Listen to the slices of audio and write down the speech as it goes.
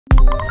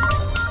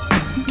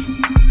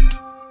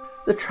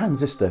The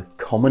transistor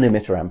common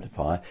emitter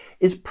amplifier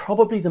is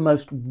probably the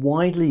most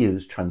widely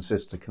used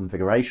transistor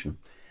configuration.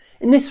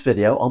 In this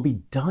video, I'll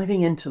be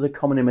diving into the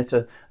common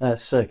emitter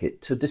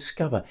circuit to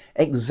discover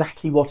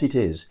exactly what it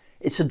is,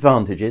 its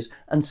advantages,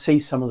 and see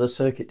some of the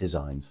circuit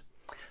designs.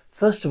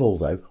 First of all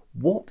though,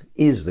 what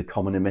is the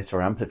common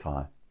emitter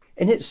amplifier?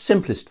 In its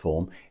simplest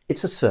form,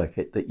 it's a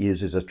circuit that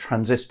uses a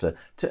transistor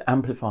to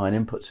amplify an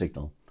input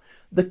signal.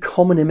 The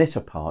common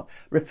emitter part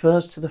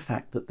refers to the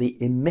fact that the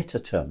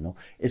emitter terminal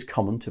is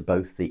common to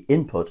both the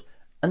input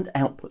and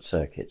output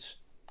circuits.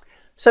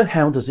 So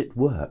how does it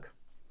work?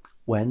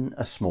 When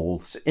a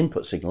small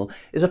input signal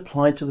is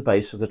applied to the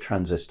base of the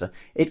transistor,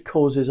 it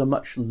causes a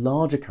much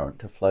larger current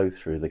to flow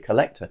through the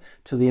collector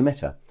to the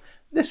emitter.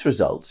 This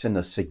results in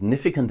a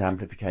significant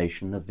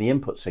amplification of the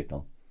input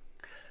signal.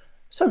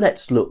 So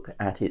let's look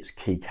at its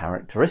key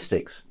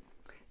characteristics.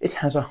 It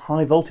has a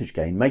high voltage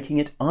gain, making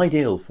it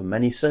ideal for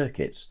many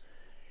circuits.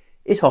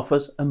 It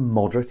offers a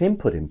moderate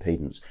input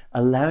impedance,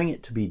 allowing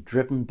it to be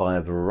driven by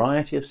a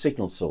variety of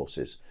signal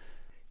sources.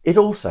 It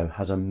also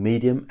has a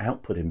medium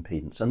output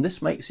impedance, and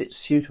this makes it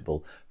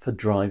suitable for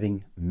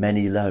driving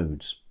many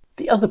loads.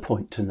 The other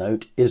point to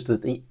note is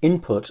that the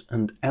input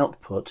and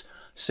output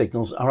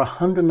signals are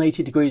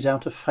 180 degrees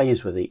out of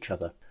phase with each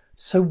other.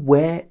 So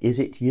where is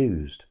it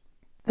used?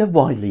 They're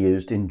widely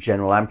used in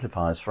general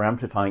amplifiers for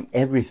amplifying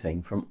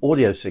everything from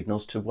audio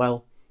signals to,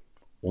 well,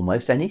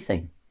 almost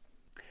anything.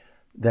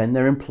 Then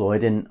they're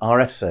employed in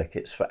RF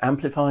circuits for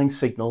amplifying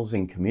signals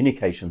in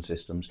communication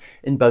systems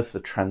in both the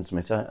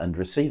transmitter and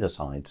receiver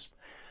sides.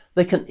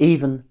 They can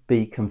even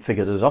be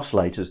configured as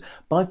oscillators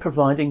by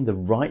providing the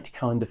right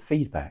kind of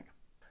feedback.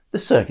 The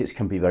circuits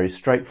can be very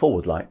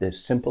straightforward, like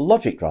this simple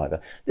logic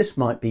driver. This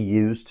might be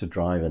used to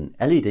drive an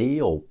LED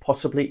or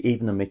possibly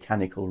even a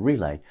mechanical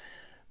relay.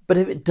 But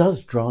if it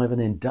does drive an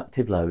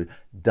inductive load,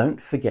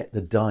 don't forget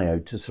the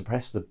diode to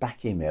suppress the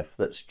back EMF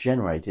that's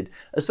generated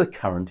as the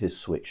current is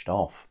switched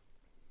off.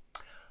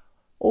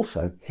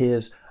 Also,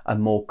 here's a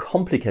more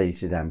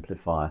complicated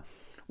amplifier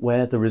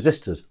where the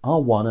resistors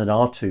R1 and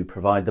R2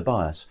 provide the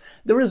bias.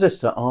 The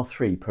resistor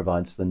R3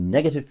 provides the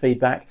negative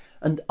feedback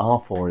and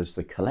R4 is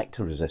the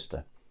collector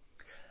resistor.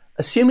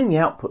 Assuming the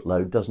output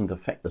load doesn't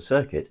affect the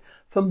circuit,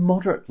 for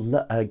moderate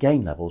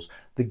gain levels,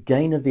 the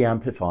gain of the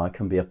amplifier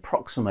can be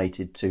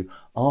approximated to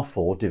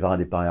R4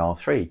 divided by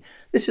R3.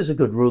 This is a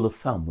good rule of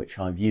thumb which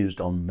I've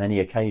used on many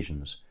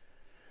occasions.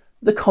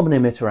 The common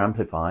emitter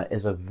amplifier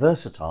is a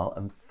versatile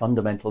and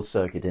fundamental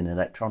circuit in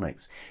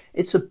electronics.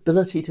 Its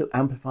ability to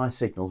amplify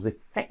signals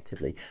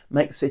effectively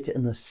makes it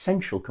an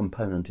essential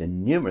component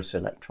in numerous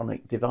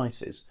electronic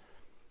devices.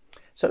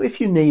 So if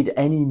you need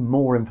any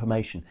more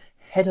information,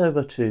 head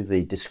over to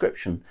the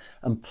description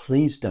and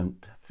please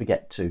don't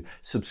forget to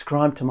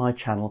subscribe to my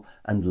channel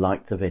and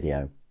like the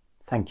video.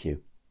 Thank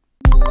you.